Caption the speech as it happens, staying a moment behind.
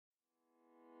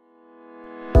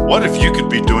What if you could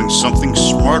be doing something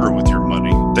smarter with your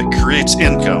money that creates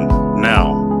income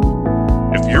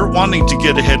now? If you're wanting to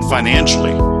get ahead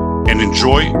financially and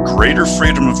enjoy greater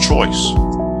freedom of choice,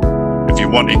 if you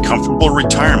want a comfortable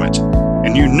retirement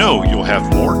and you know you'll have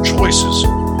more choices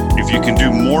if you can do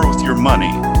more with your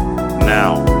money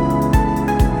now.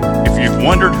 If you've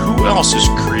wondered who else is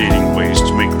creating ways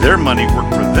to make their money work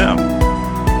for them,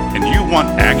 and you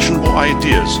want actionable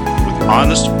ideas with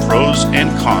honest pros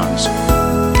and cons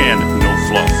and no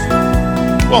fluff,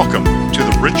 welcome to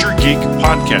the Richer Geek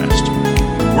Podcast.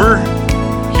 We're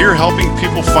here helping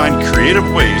people find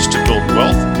creative ways to build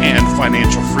wealth and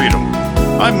financial freedom.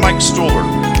 I'm Mike Stoller,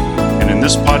 and in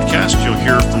this podcast, you'll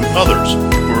hear from others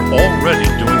who are already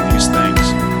doing these things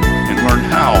and learn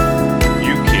how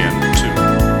you can too.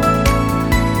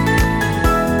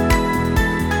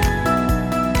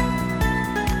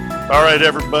 All right,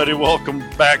 everybody, welcome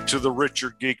back to the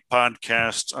Richer Geek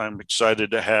Podcast. I'm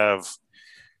excited to have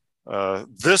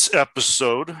this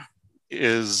episode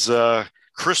is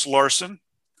Chris Larson.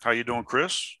 How you doing,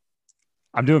 Chris?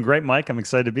 I'm doing great, Mike. I'm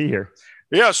excited to be here.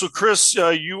 Yeah, so Chris,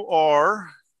 you are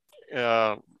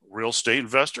a real estate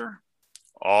investor,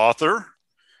 author,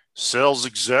 sales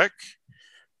exec,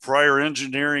 prior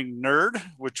engineering nerd,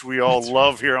 which we all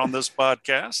love here on this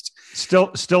podcast. Still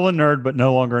a nerd, but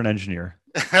no longer an engineer.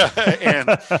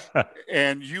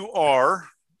 and you are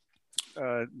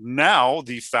now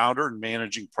the founder and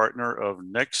managing partner of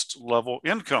Next Level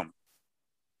Income.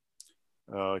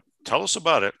 Tell us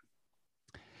about it.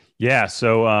 Yeah.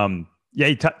 So,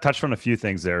 you touched on a few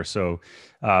things there. So,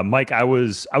 Mike, I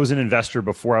was an investor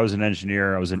before I was an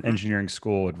engineer. I was in engineering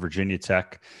school at Virginia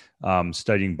Tech,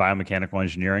 studying biomechanical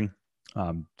engineering.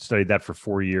 Studied that for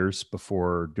 4 years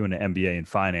before doing an MBA in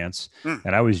finance.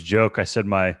 And I always joke. I said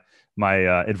my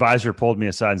advisor pulled me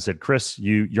aside and said, "Chris,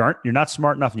 you're not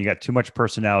smart enough, and you got too much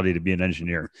personality to be an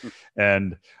engineer."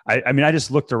 And I mean, I just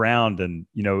looked around, and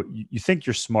you think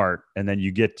you're smart, and then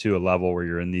you get to a level where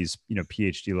you're in these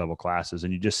PhD level classes,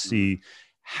 and you just see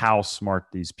how smart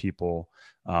these people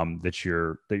that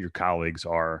your colleagues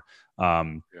are.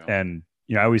 And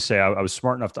I always say I was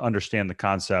smart enough to understand the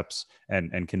concepts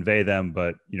and convey them,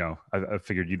 but I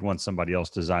figured you'd want somebody else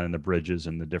designing the bridges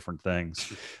and the different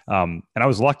things. And I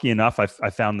was lucky enough. I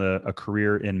found a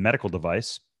career in medical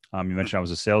device. You mentioned I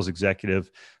was a sales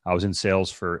executive. I was in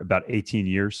sales for about 18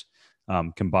 years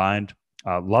combined.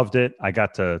 Loved it. I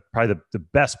got to probably the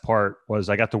best part was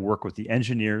I got to work with the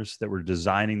engineers that were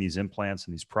designing these implants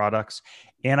and these products.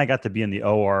 And I got to be in the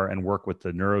OR and work with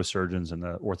the neurosurgeons and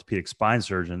the orthopedic spine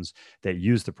surgeons that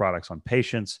use the products on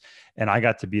patients. And I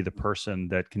got to be the person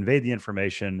that conveyed the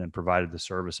information and provided the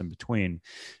service in between.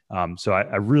 So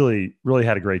I really, really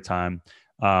had a great time.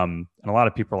 And a lot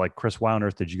of people are like, "Chris, why on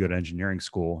earth did you go to engineering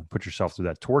school and put yourself through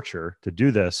that torture to do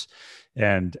this?"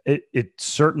 And it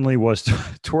certainly was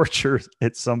torture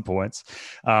at some points.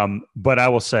 But I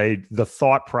will say the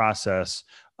thought process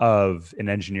of an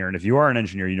engineer, and if you are an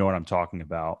engineer, you know what I'm talking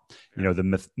about.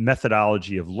 The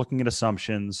methodology of looking at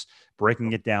assumptions,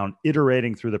 breaking it down,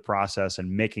 iterating through the process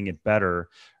and making it better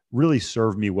really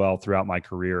served me well throughout my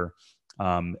career.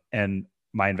 And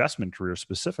my investment career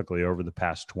specifically over the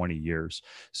past 20 years.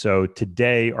 So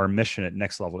today, our mission at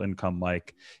Next Level Income,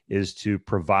 Mike, is to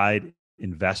provide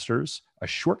investors a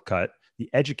shortcut, the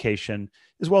education,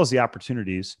 as well as the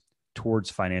opportunities towards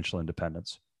financial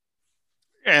independence.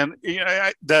 And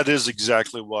that is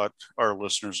exactly what our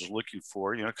listeners are looking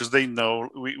for, because they know,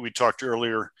 we talked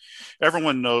earlier,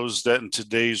 everyone knows that in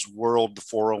today's world, the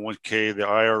 401k, the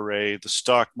IRA, the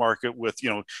stock market with,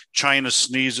 China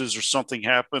sneezes or something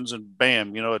happens and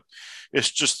bam,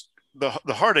 it's just the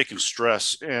heartache and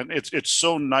stress. And it's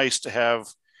so nice to have,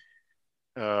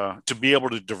 to be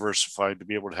able to diversify, to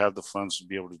be able to have the funds to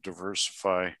be able to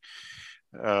diversify.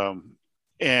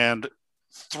 And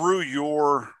through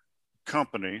your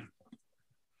company,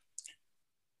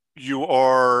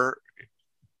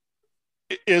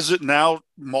 is it now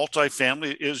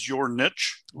multifamily is your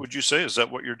niche, would you say? Is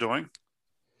that what you're doing?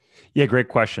 Yeah, great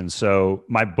question. So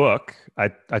my book,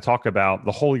 I talk about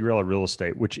the holy grail of real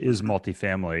estate, which is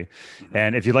multifamily.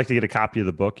 And if you'd like to get a copy of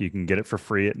the book, you can get it for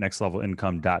free at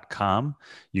nextlevelincome.com.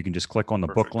 You can just click on the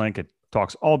book link. It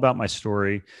talks all about my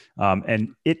story.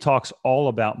 And it talks all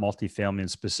about multifamily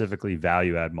and specifically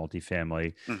value add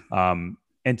multifamily.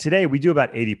 And today we do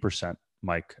about 80%,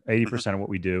 Mike. 80% of what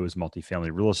we do is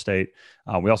multifamily real estate.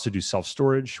 We also do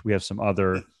self-storage. We have some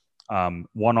other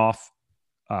one-off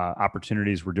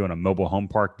opportunities. We're doing a mobile home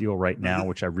park deal right now,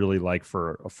 which I really like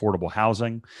for affordable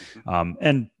housing.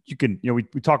 And you can, we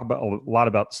talk about a lot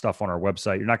about stuff on our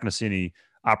website. You're not going to see any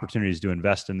opportunities to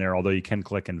invest in there, although you can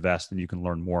click invest and you can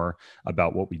learn more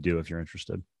about what we do if you're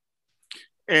interested.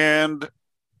 And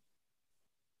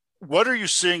what are you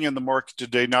seeing in the market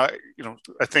today? Now,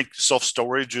 I think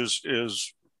self-storage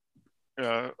is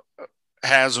uh,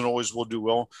 has and always will do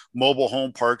well. Mobile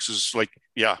home parks is like,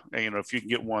 yeah, if you can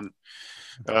get one,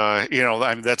 I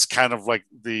mean, that's kind of like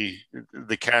the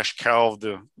cash cow of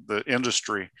the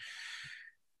industry.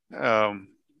 Um,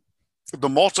 the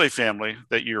multifamily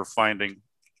that you're finding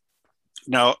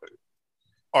now,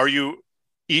 are you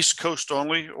East Coast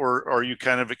only, or are you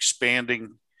kind of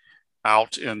expanding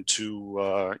out into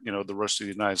the rest of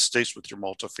the United States with your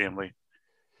multifamily?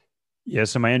 Yeah,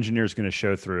 so my engineer is going to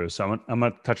show through. So I'm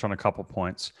going to touch on a couple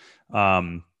points.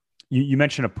 Um, you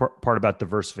mentioned a part about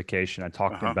diversification. I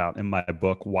talked Uh-huh. about in my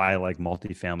book why I like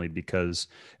multifamily, because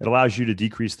it allows you to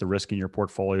decrease the risk in your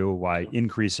portfolio while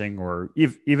increasing, or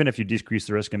even if you decrease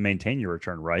the risk and maintain your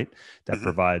return, right? That Mm-hmm.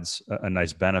 provides a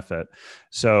nice benefit.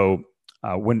 So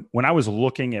when I was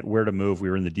looking at where to move, we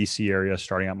were in the DC area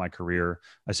starting out my career.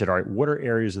 I said, all right, what are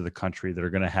areas of the country that are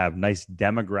going to have nice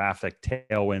demographic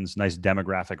tailwinds, nice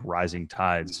demographic rising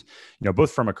tides,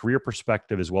 both from a career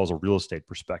perspective as well as a real estate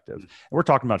perspective. And we're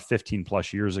talking about 15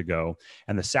 plus years ago,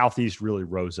 and the Southeast really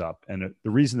rose up. And the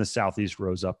reason the Southeast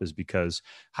rose up is because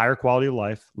higher quality of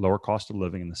life, lower cost of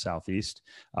living in the Southeast.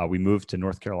 We moved to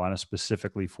North Carolina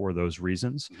specifically for those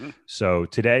reasons. Mm-hmm. So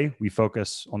today we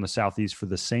focus on the Southeast for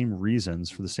the same reasons,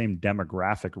 for the same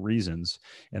demographic reasons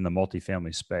in the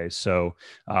multifamily space. So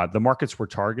the markets we're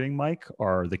targeting, Mike,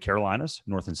 are the Carolinas,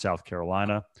 North and South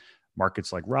Carolina,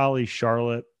 markets like Raleigh,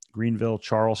 Charlotte, Greenville,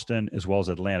 Charleston, as well as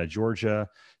Atlanta, Georgia,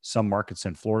 some markets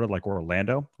in Florida like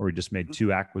Orlando, where we just made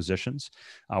 2 acquisitions.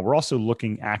 We're also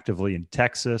looking actively in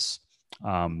Texas,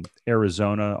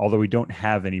 Arizona, although we don't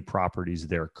have any properties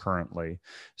there currently.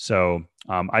 So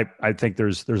I think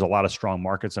there's a lot of strong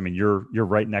markets. I mean, you're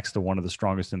right next to one of the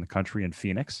strongest in the country in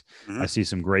Phoenix. Mm-hmm. I see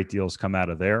some great deals come out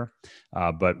of there,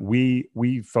 but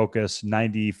we focus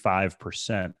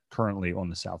 95% currently on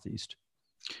the Southeast.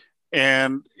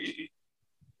 And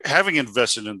having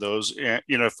invested in those,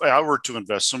 if I were to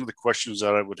invest, some of the questions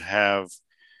that I would have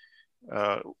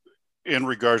uh, in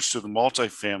regards to the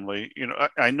multifamily,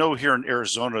 I know here in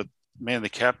Arizona, man, the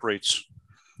cap rates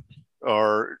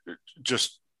are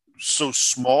just so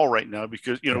small right now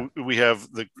because, we have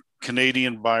the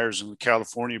Canadian buyers and the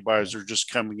California buyers are just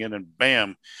coming in and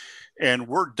bam, and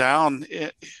we're down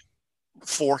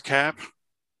 4 cap,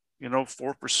 4%,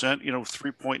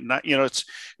 3.9,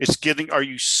 it's getting, are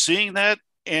you seeing that?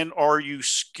 And are you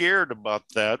scared about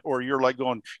that? Or you're like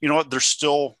going, what, there's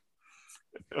still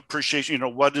appreciation,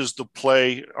 what is the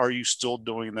play? Are you still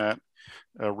doing that?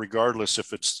 Regardless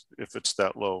if it's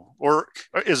that low, or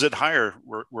is it higher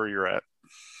where you're at?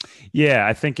 Yeah,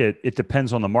 I think it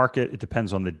depends on the market. It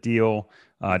depends on the deal.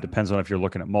 It depends on if you're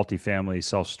looking at multifamily,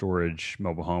 self-storage,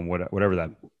 mobile home, whatever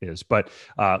that is. But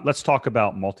let's talk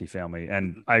about multifamily.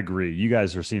 And I agree, you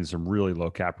guys are seeing some really low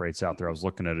cap rates out there. I was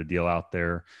looking at a deal out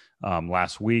there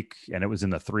last week, and it was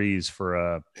in the threes for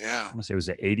I want to say it was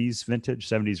the 80s vintage,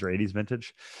 70s or 80s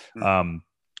vintage.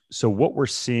 So what we're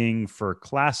seeing for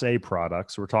Class A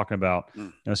products, we're talking about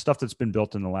stuff that's been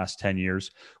built in the last 10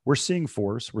 years. We're seeing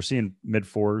 4s. We're seeing mid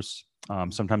 4s,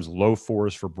 sometimes low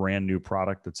 4s for brand new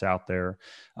product that's out there.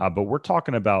 But we're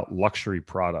talking about luxury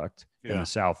product in the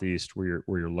Southeast where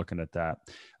you're looking at that.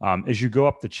 As you go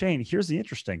up the chain, here's the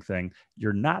interesting thing.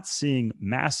 You're not seeing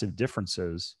massive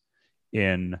differences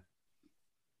in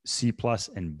C plus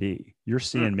and B. You're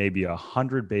seeing maybe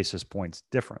 100 basis points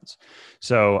difference.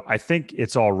 So I think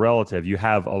it's all relative. You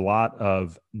have a lot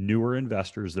of newer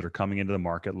investors that are coming into the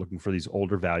market looking for these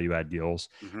older value add deals,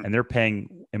 and they're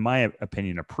paying, in my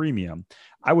opinion, a premium.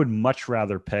 I would much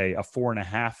rather pay a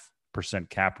 4.5%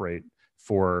 cap rate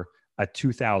for a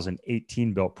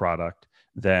 2018 built product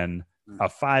than a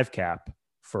 5 cap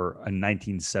for a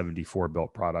 1974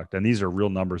 built product. And these are real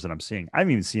numbers that I'm seeing. I'm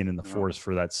even seeing in the 4s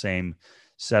for that same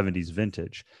 70s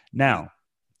vintage. Now,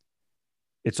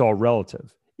 it's all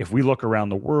relative. If we look around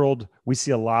the world, we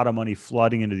see a lot of money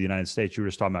flooding into the United States. You were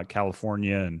just talking about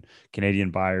California and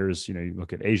Canadian buyers. You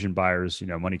look at Asian buyers,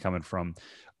 money coming from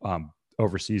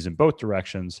overseas in both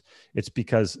directions. It's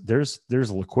because there's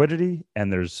liquidity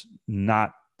and there's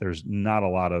not a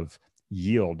lot of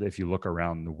yield if you look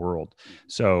around the world.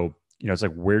 So, it's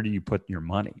like, where do you put your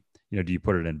money? Do you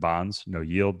put it in bonds? No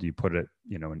yield. Do you put it,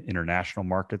 in international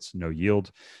markets? No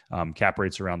yield. Cap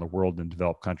rates around the world in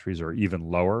developed countries are even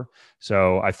lower.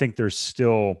 So I think there's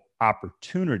still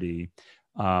opportunity.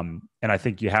 And I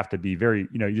think you have to be very,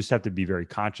 you just have to be very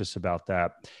conscious about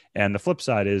that. And the flip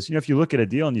side is, if you look at a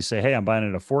deal and you say, hey, I'm buying it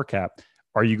at a 4 cap,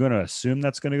 are you going to assume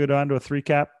that's going to go down to a 3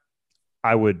 cap?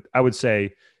 I would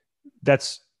say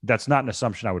that's That's not an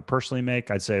assumption I would personally make.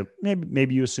 I'd say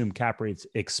maybe you assume cap rates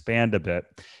expand a bit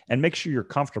and make sure you're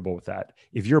comfortable with that.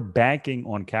 If you're banking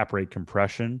on cap rate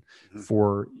compression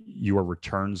for your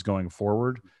returns going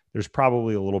forward, there's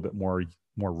probably a little bit more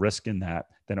risk in that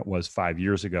than it was 5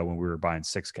 years ago when we were buying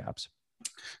 6 caps.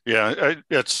 Yeah,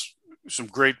 that's some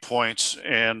great points.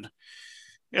 And,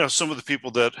 some of the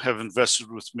people that have invested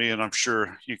with me, and I'm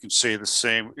sure you can say the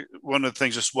same, one of the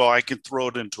things is, well, I can throw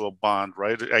it into a bond,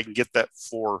 right? I can get that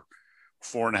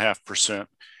 4.5%.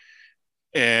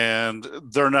 And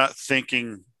they're not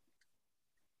thinking,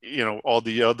 all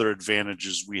the other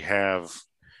advantages we have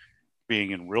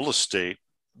being in real estate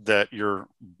that your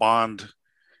bond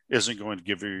isn't going to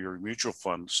give you your mutual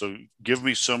fund. So give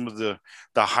me some of the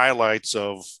highlights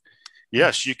of,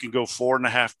 yes, you can go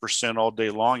 4.5% all day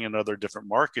long in other different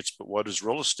markets, but what does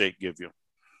real estate give you?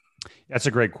 That's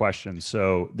a great question.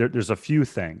 So there's a few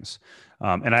things,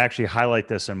 and I actually highlight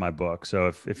this in my book. So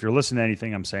if you're listening to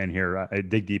anything I'm saying here, I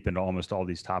dig deep into almost all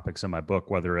these topics in my book,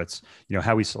 whether it's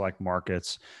how we select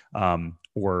markets,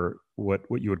 or what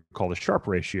you would call the Sharpe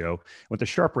ratio. What the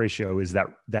Sharpe ratio is,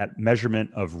 that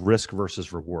measurement of risk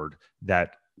versus reward,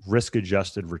 that risk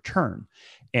adjusted return,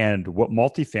 and what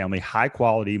high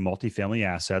quality multifamily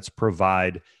assets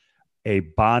provide a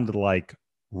bond like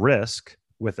risk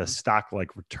with a stock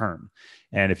like return.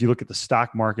 And if you look at the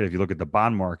stock market, if you look at the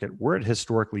bond market, we're at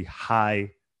historically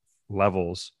high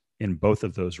levels in both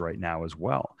of those right now as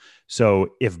well. So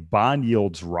if bond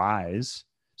yields rise,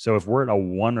 so if we're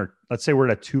at let's say we're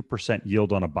at a 2%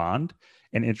 yield on a bond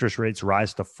and interest rates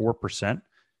rise to 4%,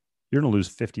 you're going to lose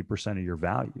 50% of your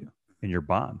value in your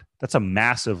bond. That's a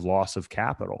massive loss of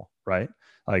capital, right?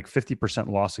 Like 50%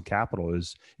 loss of capital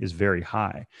is very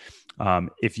high.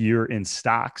 If you're in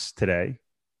stocks today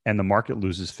and the market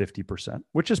loses 50%,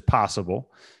 which is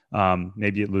possible,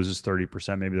 maybe it loses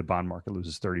 30%, maybe the bond market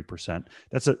loses 30%.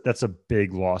 That's a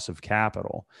big loss of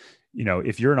capital.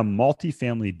 If you're in a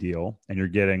multifamily deal and you're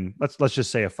getting, let's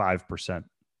just say a 5%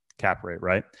 cap rate,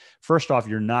 right? First off,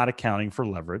 you're not accounting for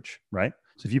leverage, right?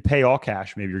 So if you pay all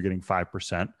cash, maybe you're getting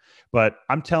 5%. But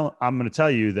I'm going to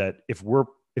tell you that if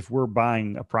we're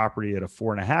buying a property at a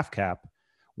 4.5 cap,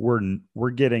 we're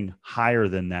getting higher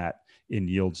than that in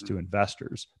yields to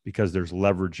investors because there's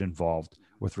leverage involved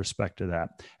with respect to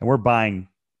that. And we're buying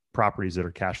properties that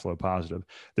are cash flow positive.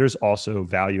 There's also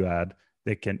value add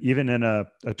that can, even in a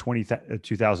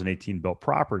 2018 built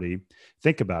property,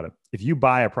 think about it. If you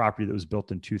buy a property that was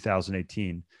built in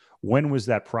 2018, when was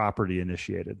that property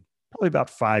initiated? Probably about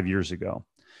 5 years ago.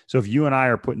 So if you and I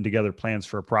are putting together plans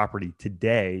for a property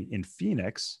today in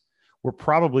Phoenix, we're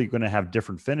probably going to have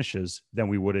different finishes than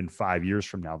we would in 5 years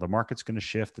from now. The market's going to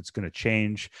shift. It's going to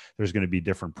change. There's going to be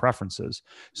different preferences.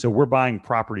 So we're buying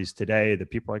properties today that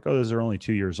people are like, oh, those are only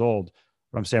 2 years old.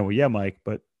 But I'm saying, well, yeah, Mike,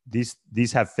 but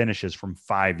these have finishes from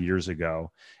 5 years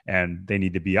ago and they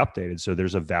need to be updated. So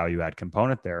there's a value add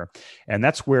component there. And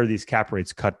that's where these cap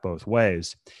rates cut both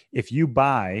ways. If you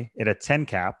buy at a 10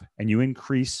 cap and you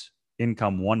increase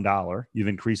income $1, you've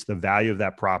increased the value of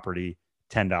that property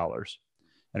 $10.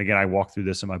 And again, I walk through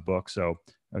this in my book. So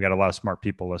I've got a lot of smart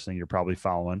people listening. You're probably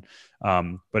following.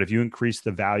 But if you increase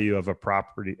the value of a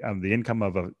property, the income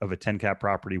of a 10 cap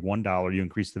property, $1, you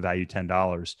increase the value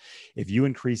 $10. If you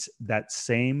increase that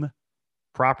same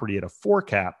property at a 4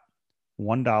 cap,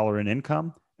 $1 in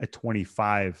income, a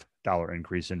 $25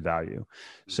 increase in value.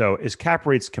 So as cap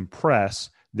rates compress,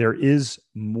 there is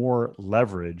more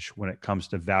leverage when it comes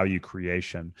to value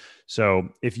creation. So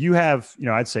if you have,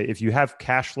 I'd say if you have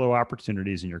cash flow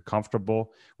opportunities and you're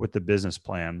comfortable with the business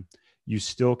plan, you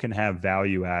still can have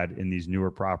value add in these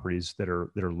newer properties that are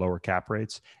lower cap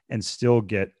rates and still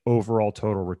get overall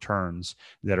total returns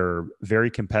that are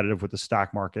very competitive with the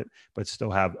stock market, but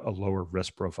still have a lower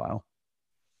risk profile.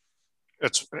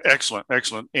 That's excellent.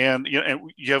 Excellent. And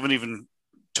you haven't even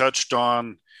touched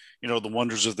on, the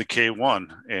wonders of the K1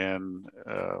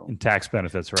 and tax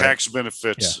benefits, right? Tax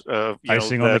benefits. Yeah.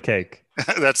 Icing on the cake.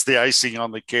 That's the icing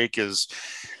on the cake is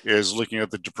looking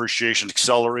at the depreciation,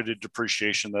 accelerated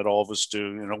depreciation that all of us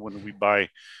do, when we buy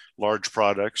large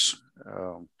products.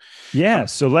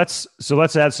 So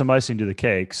let's add some icing to the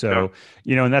cake. So,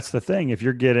 and that's the thing. If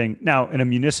you're getting now in a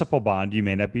municipal bond, you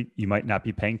might not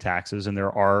be paying taxes, and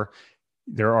there are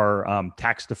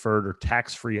tax deferred or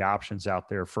tax free options out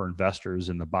there for investors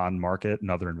in the bond market and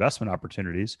other investment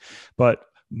opportunities. But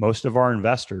most of our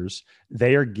investors,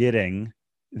 they are getting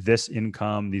this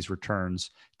income, these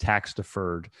returns, tax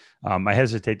deferred. I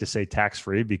hesitate to say tax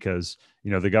free because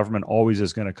the government always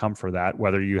is going to come for that.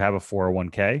 Whether you have a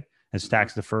 401k as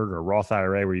tax deferred or a Roth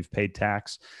IRA where you've paid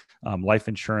tax, life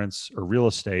insurance or real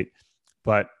estate,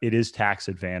 but it is tax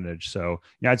advantage. So,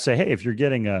 I'd say, hey, if you're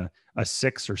getting a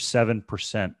 6 or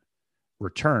 7%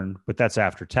 return, but that's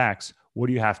after tax, what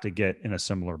do you have to get in a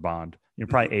similar bond?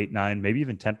 Probably 8, 9, maybe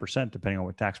even 10%, depending on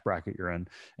what tax bracket you're in.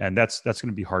 And that's going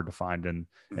to be hard to find in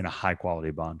a high quality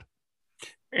bond.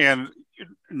 And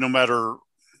no matter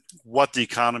what the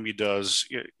economy does,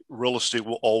 real estate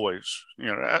will always,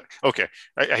 okay,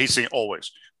 I hate saying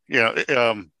always, it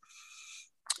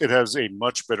has a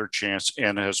much better chance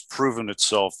and has proven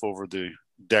itself over the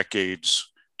decades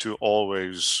to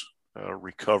always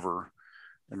recover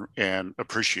and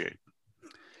appreciate.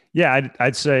 Yeah,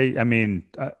 I'd say,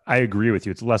 I agree with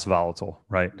you. It's less volatile,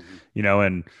 right?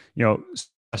 And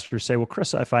investors say, well,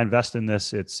 Chris, if I invest in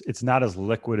this, it's not as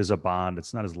liquid as a bond.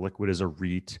 It's not as liquid as a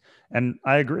REIT. And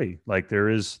I agree. Like there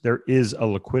is a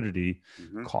liquidity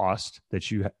cost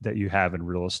that you have in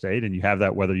real estate, and you have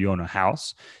that whether you own a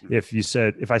house. If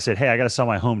I said, hey, I got to sell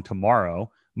my home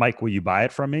tomorrow, Mike, will you buy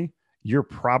it from me? You're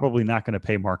probably not going to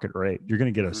pay market rate. You're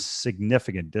going to get a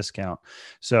significant discount.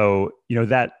 So,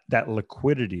 that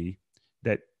liquidity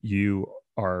that you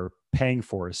are paying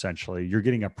for, essentially, you're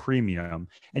getting a premium,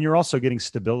 and you're also getting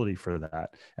stability for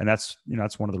that. And that's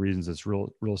one of the reasons it's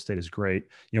real estate is great.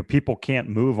 People can't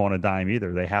move on a dime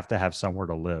either. They have to have somewhere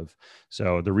to live.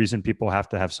 So the reason people have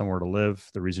to have somewhere to live,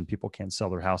 the reason people can't sell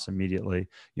their house immediately,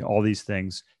 all these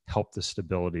things help the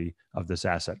stability of this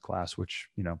asset class, which,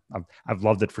 I've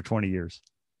loved it for 20 years.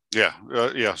 Yeah.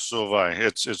 So have I.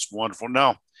 It's wonderful.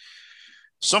 Now,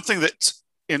 something that's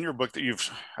in your book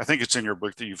I think it's in your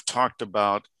book that you've talked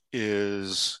about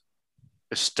is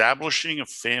establishing a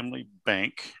family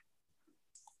bank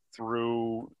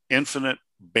through infinite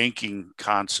banking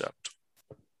concept.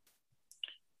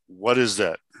 What is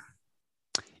that?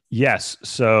 Yes.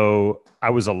 So I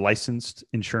was a licensed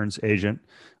insurance agent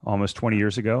almost 20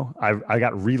 years ago. I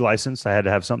got relicensed. I had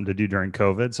to have something to do during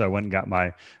COVID. So I went and got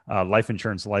my life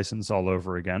insurance license all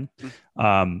over again.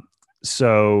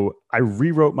 So I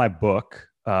rewrote my book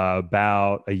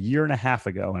about a year and a half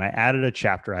ago, and I added a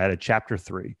chapter. I had a chapter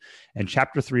 3, and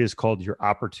chapter 3 is called Your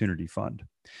Opportunity Fund.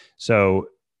 So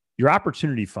your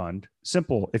opportunity fund,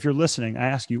 simple. If you're listening, I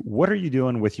ask you, what are you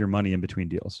doing with your money in between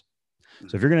deals?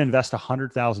 So if you're going to invest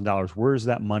 $100,000, where is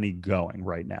that money going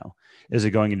right now? Is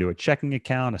it going into a checking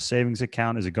account, a savings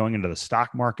account? Is it going into the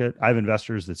stock market? I have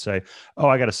investors that say, oh,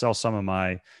 I got to sell some of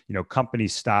my, company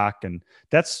stock. And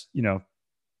that's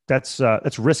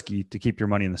risky to keep your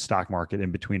money in the stock market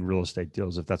in between real estate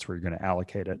deals if that's where you're going to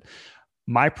allocate it.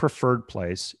 My preferred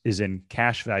place is in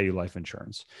cash value life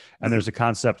insurance. And there's a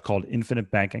concept called infinite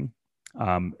banking.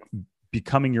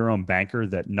 Becoming Your Own Banker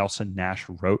that Nelson Nash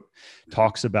wrote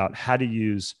talks about how to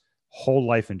use whole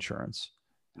life insurance,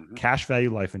 cash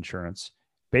value life insurance,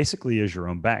 basically as your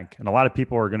own bank. And a lot of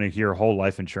people are going to hear whole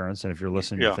life insurance. And if you're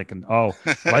listening, you're thinking, oh,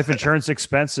 life insurance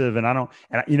expensive. And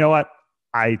you know what?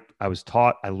 I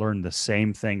learned the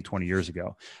same thing 20 years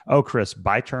ago. Oh, Chris,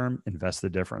 buy term, invest the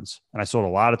difference. And I sold a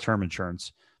lot of term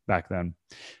insurance back then.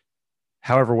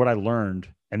 However, what I learned,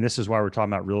 and this is why we're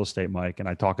talking about real estate, Mike, and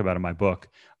I talk about it in my book,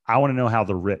 I want to know how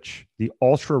the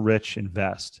ultra rich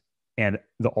invest and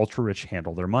the ultra rich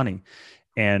handle their money.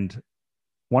 And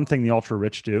one thing the ultra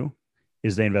rich do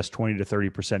is they invest 20 to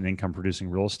 30% in income producing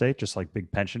real estate, just like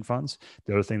big pension funds.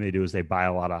 The other thing they do is they buy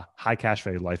a lot of high cash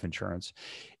value life insurance.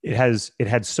 It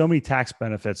had so many tax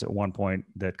benefits at one point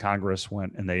that Congress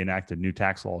went and they enacted new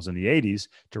tax laws in the 80s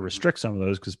to restrict some of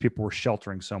those because people were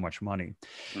sheltering so much money.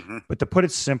 But to put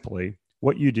it simply,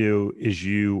 what you do is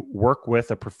you work with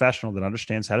a professional that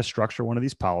understands how to structure one of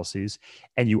these policies,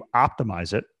 and you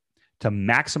optimize it to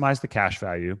maximize the cash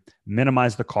value,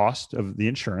 minimize the cost of the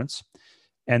insurance,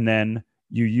 and then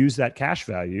you use that cash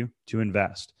value to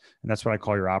invest. And that's what I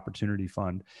call your opportunity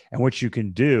fund. And what you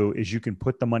can do is you can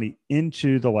put the money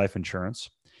into the life insurance.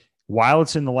 While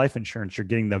it's in the life insurance, you're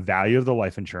getting the value of the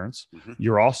life insurance.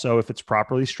 You're also, if it's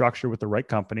properly structured with the right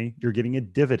company, you're getting a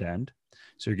dividend.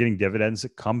 So you're getting dividends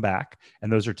that come back,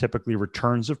 and those are typically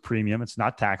returns of premium. It's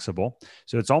not taxable.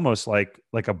 So it's almost like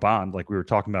a bond, like we were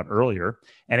talking about earlier,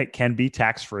 and it can be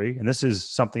tax-free. And this is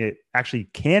something that actually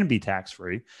can be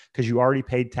tax-free because you already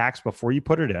paid tax before you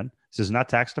put it in. This is not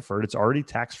tax deferred. It's already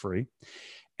tax-free.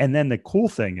 And then the cool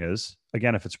thing is,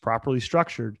 again, if it's properly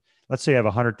structured, let's say you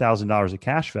have $100,000 of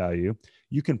cash value,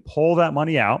 you can pull that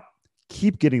money out,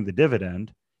 keep getting the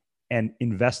dividend, and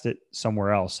invest it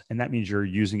somewhere else. And that means you're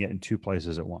using it in 2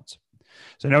 places at once.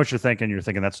 So I know what you're thinking. You're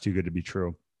thinking that's too good to be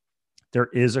true. There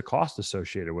is a cost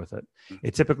associated with it.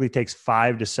 It typically takes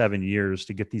 5 to 7 years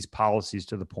to get these policies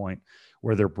to the point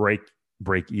where they're break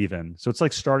break even. So it's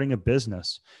like starting a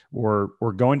business or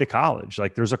going to college.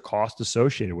 Like there's a cost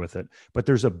associated with it, but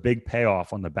there's a big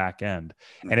payoff on the back end.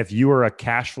 And if you are a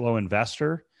cash flow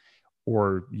investor,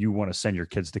 or you want to send your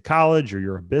kids to college, or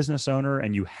you're a business owner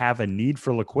and you have a need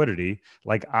for liquidity,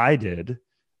 like I did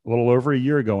a little over a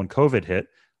year ago when COVID hit,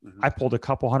 I pulled a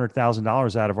couple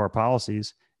 $100,000 out of our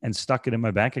policies and stuck it in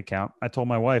my bank account. I told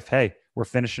my wife, hey, we're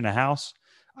finishing a house.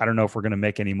 I don't know if we're going to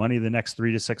make any money the next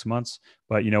 3 to 6 months,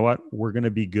 but you know what? We're going to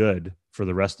be good for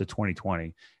the rest of 2020.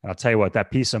 And I'll tell you what,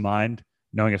 that peace of mind,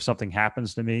 knowing if something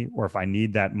happens to me or if I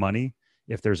need that money,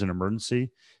 if there's an emergency,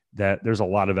 that there's a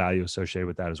lot of value associated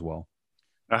with that as well.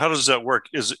 Now, how does that work?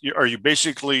 Are you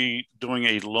basically doing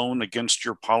a loan against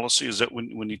your policy? Is that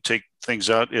when you take things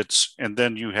out, and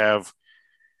then you have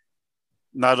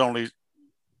not only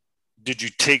did you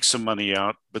take some money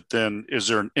out, but then is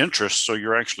there an interest? So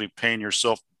you're actually paying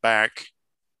yourself back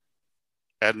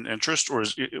at an interest, or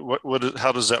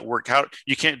how does that work?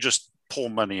 You can't just pull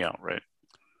money out, right?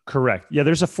 Correct. Yeah,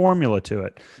 there's a formula to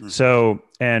it. Mm-hmm. So,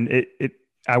 and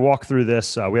I walk through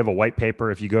this. We have a white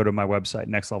paper. If you go to my website,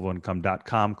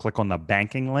 nextlevelincome.com, click on the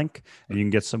banking link, and you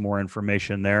can get some more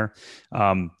information there.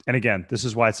 And again, this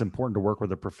is why it's important to work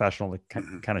with a professional to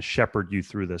kind of shepherd you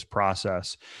through this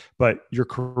process. But you're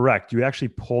correct. You actually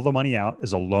pull the money out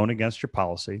as a loan against your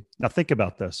policy. Now, think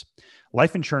about this.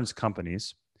 Life insurance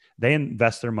companies, they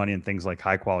invest their money in things like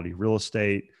high-quality real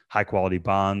estate, high-quality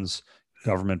bonds,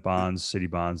 government bonds, city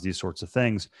bonds, these sorts of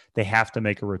things. They have to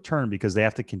make a return because they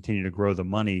have to continue to grow the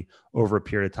money over a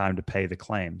period of time to pay the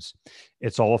claims.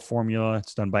 It's all a formula.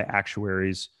 It's done by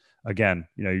actuaries. Again,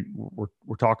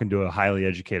 we're talking to a highly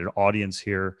educated audience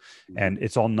here, and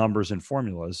it's all numbers and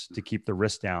formulas to keep the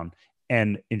risk down.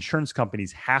 And insurance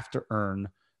companies have to earn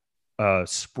a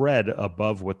spread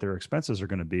above what their expenses are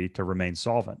going to be to remain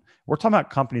solvent. We're talking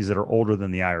about companies that are older than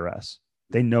the IRS.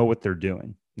 They know what they're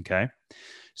doing. Okay.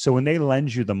 So when they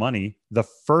lend you the money, the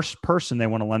first person they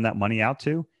want to lend that money out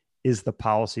to is the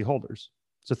policyholders.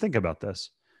 So think about this.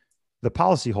 The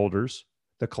policyholders,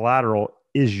 the collateral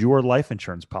is your life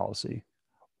insurance policy.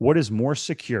 What is more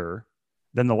secure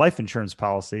than the life insurance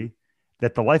policy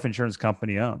that the life insurance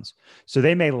company owns? So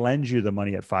they may lend you the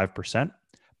money at 5%,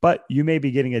 but you may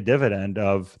be getting a dividend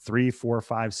of 3, 4,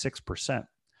 5, 6%.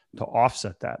 To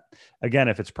offset that. Again,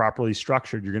 if it's properly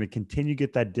structured, you're going to continue to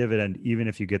get that dividend even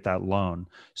if you get that loan.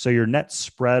 So your net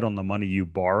spread on the money you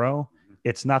borrow,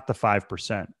 it's not the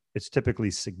 5%. It's typically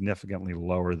significantly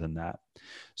lower than that.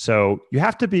 So you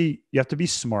have to be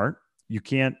smart. You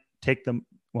can't take them.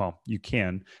 Well, you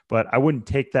can, but I wouldn't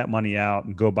take that money out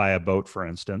and go buy a boat, for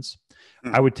instance.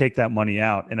 I would take that money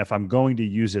out, and if I'm going to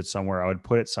use it somewhere, I would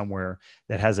put it somewhere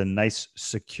that has a nice,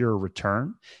 secure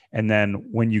return. And then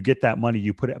when you get that money,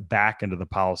 you put it back into the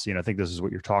policy. And I think this is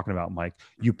what you're talking about, Mike.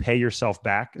 You pay yourself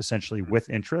back essentially with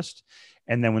interest.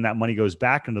 And then when that money goes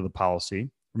back into the policy,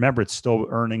 remember, it's still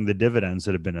earning the dividends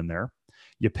that have been in there.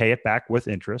 You pay it back with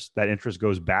interest. That interest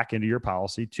goes back into your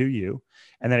policy to you,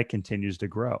 and then it continues to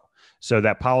grow. So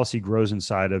that policy grows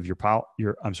inside of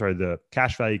the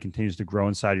cash value continues to grow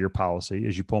inside of your policy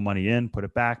as you pull money in, put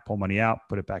it back, pull money out,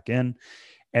 put it back in.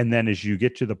 And then as you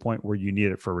get to the point where you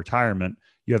need it for retirement,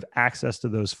 you have access to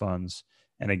those funds.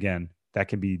 And again, that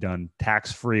can be done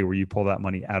tax-free where you pull that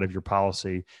money out of your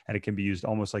policy, and it can be used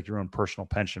almost like your own personal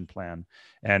pension plan.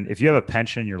 And if you have a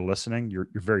pension, you're listening, you're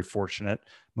very fortunate.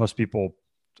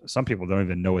 Some people don't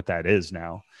even know what that is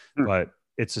now, but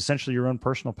it's essentially your own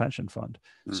personal pension fund.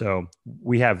 So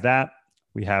we have that.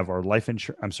 We have our life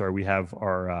insurance. We have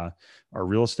our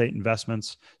real estate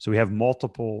investments. So we have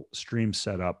multiple streams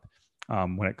set up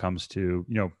when it comes to,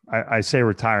 I say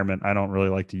retirement. I don't really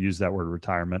like to use that word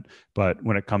retirement, but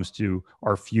when it comes to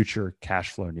our future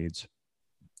cash flow needs.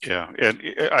 Yeah. And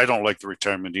I don't like the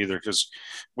retirement either, because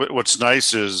what's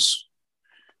nice is,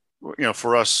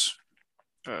 for us,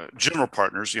 general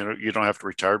partners, you don't have to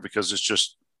retire because it's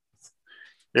just,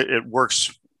 it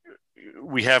works.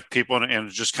 We have people and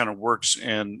it just kind of works,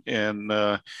 and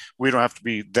we don't have to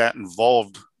be that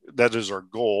involved. That is our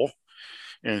goal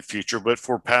in the future. But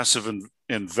for passive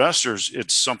investors,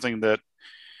 it's something that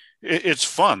it's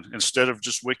fun. This of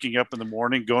just waking up in the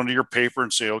morning, going to your paper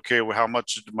and say, okay, well, how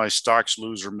much did my stocks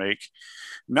lose or make?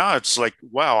 Now it's like,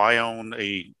 wow, I own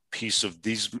a piece of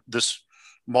this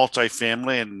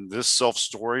multifamily and this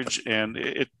self-storage, and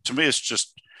to me it's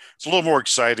a little more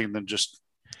exciting than just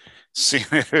seeing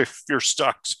if your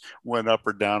stocks went up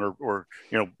or down or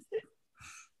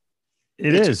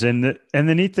it is. And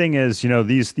the neat thing is,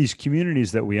 these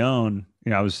communities that we own,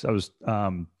 I was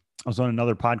on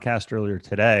another podcast earlier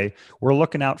today. We're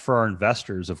looking out for our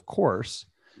investors, of course,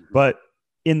 but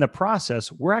in the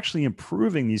process, we're actually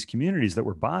improving these communities that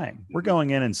we're buying. We're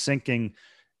going in and sinking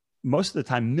most of the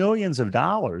time millions of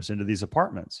dollars into these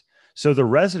apartments. So the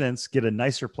residents get a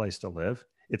nicer place to live.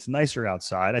 It's nicer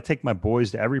outside. I take my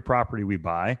boys to every property we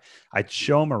buy. I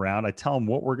show them around. I tell them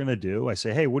what we're going to do. I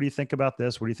say, hey, what do you think about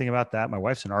this? What do you think about that? My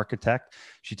wife's an architect.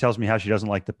 She tells me how she doesn't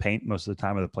like to paint most of the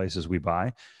time of the places we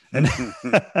buy. And,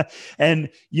 and,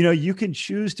 you can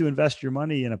choose to invest your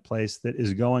money in a place that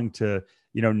is going to,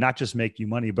 not just make you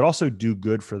money, but also do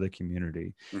good for the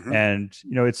community. Mm-hmm. And,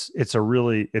 it's a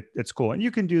really, it's cool. And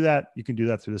you can do that. You can do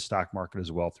that through the stock market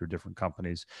as well, through different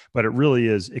companies, but it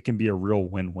can be a real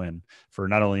win-win for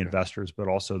not only investors, but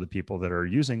also the people that are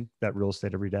using that real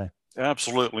estate every day.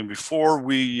 Absolutely. Before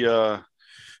we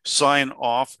sign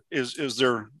off, is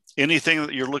there anything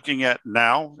that you're looking at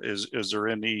now? Is there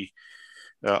any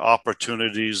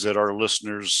opportunities that our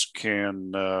listeners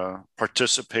can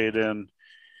participate in?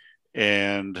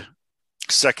 And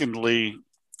secondly,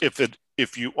 if there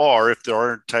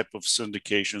are type of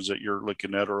syndications that you're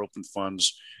looking at or open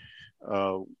funds,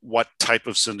 what type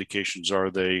of syndications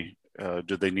are they?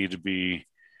 Do they need to be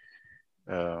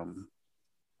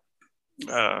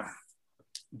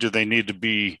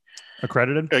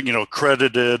accredited?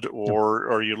 Accredited,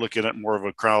 or are you looking at more of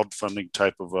a crowdfunding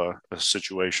type of a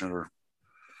situation? Or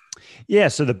yeah,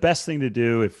 so the best thing to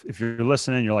do if you're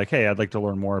listening, you're like, hey, I'd like to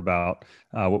learn more about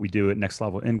what we do at Next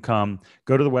Level Income,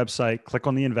 go to the website, click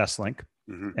on the invest link,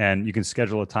 and you can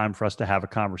schedule a time for us to have a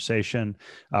conversation.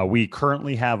 We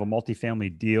currently have a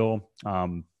multifamily deal.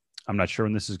 I'm not sure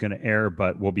when this is going to air,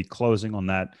 but we'll be closing on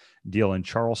that deal in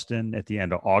Charleston at the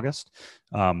end of August.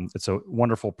 It's a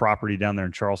wonderful property down there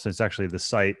in Charleston. It's actually the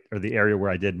site or the area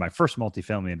where I did my first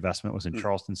multifamily investment was in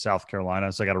Charleston, South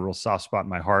Carolina. So I got a real soft spot in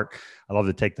my heart. I love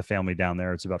to take the family down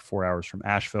there. It's about 4 hours from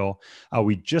Asheville.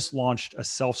 We just launched a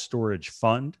self-storage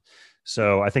fund.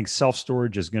 So I think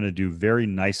self-storage is going to do very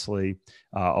nicely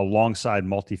alongside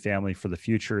multifamily for the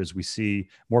future as we see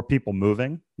more people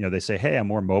moving. They say, hey, I'm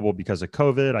more mobile because of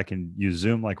COVID. I can use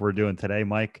Zoom like we're doing today,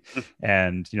 Mike.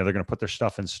 And, they're going to put their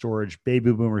stuff in storage.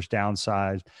 Baby boomers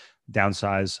downsize.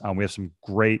 We have some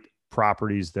great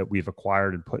properties that we've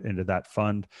acquired and put into that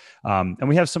fund. And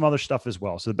we have some other stuff as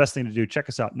well. So the best thing to do, check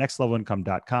us out,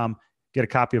 nextlevelincome.com. Get a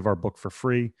copy of our book for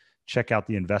free. Check out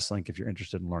the invest link if you're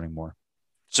interested in learning more.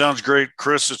 Sounds great,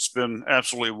 Chris. It's been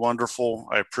absolutely wonderful.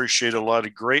 I appreciate a lot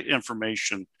of great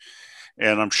information,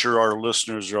 and I'm sure our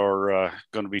listeners are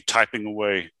going to be typing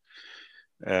away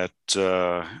at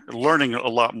learning a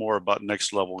lot more about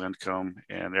Next Level Income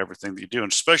and everything that you do.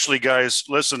 And especially, guys,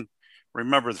 listen,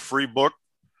 remember the free book.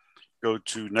 Go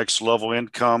to Next Level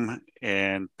Income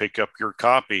and pick up your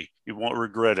copy. You won't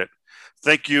regret it.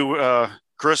 Thank you,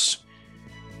 Chris,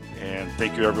 and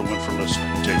thank you, everyone, for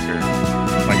listening. Take care.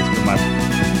 Thanks so much.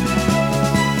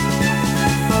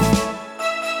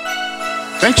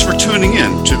 Thanks for tuning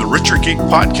in to the Richer Geek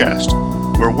Podcast,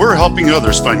 where we're helping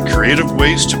others find creative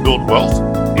ways to build wealth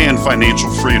and financial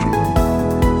freedom.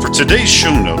 For today's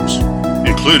show notes,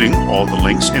 including all the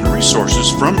links and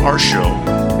resources from our show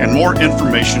and more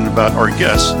information about our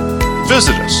guests,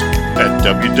 visit us at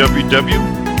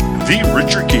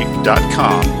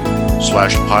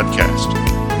www.therichergeek.com/podcast.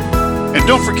 And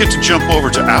don't forget to jump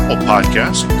over to Apple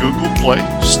Podcasts, Google Play,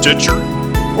 Stitcher,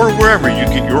 or wherever you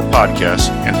get your podcasts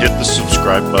and hit the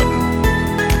subscribe button.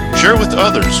 Share with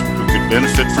others who could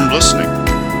benefit from listening.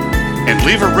 And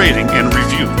leave a rating and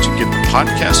review to get the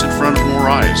podcast in front of more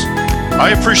eyes.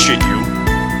 I appreciate you,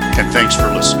 and thanks for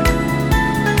listening.